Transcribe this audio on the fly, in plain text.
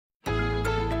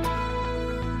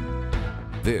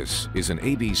This is an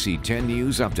ABC 10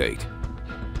 News Update.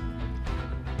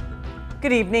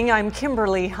 Good evening, I'm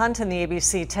Kimberly Hunt in the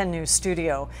ABC 10 News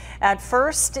studio. At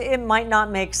first, it might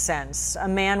not make sense. A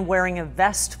man wearing a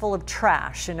vest full of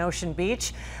trash in Ocean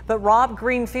Beach, but Rob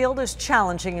Greenfield is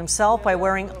challenging himself by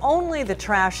wearing only the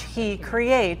trash he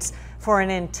creates for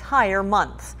an entire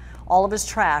month. All of his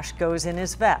trash goes in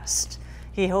his vest.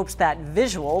 He hopes that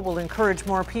visual will encourage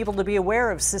more people to be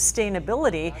aware of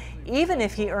sustainability, even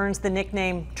if he earns the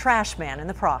nickname Trash Man in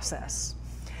the process.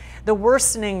 The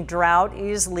worsening drought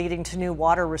is leading to new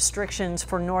water restrictions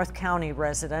for North County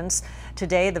residents.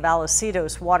 Today, the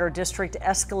Vallecillos Water District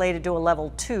escalated to a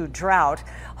level 2 drought.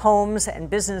 Homes and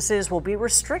businesses will be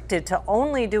restricted to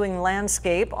only doing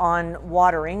landscape on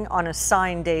watering on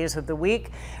assigned days of the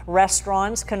week.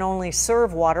 Restaurants can only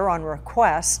serve water on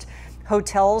request.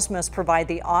 Hotels must provide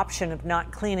the option of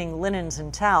not cleaning linens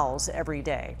and towels every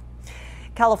day.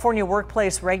 California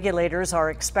workplace regulators are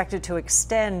expected to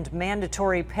extend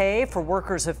mandatory pay for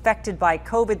workers affected by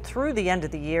COVID through the end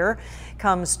of the year.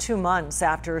 Comes 2 months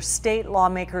after state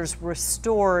lawmakers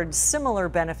restored similar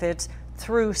benefits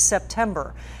through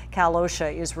September. Cal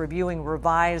OSHA is reviewing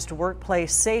revised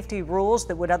workplace safety rules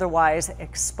that would otherwise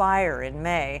expire in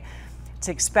May. It's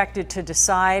expected to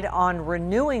decide on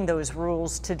renewing those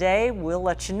rules today. We'll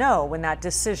let you know when that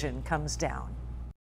decision comes down.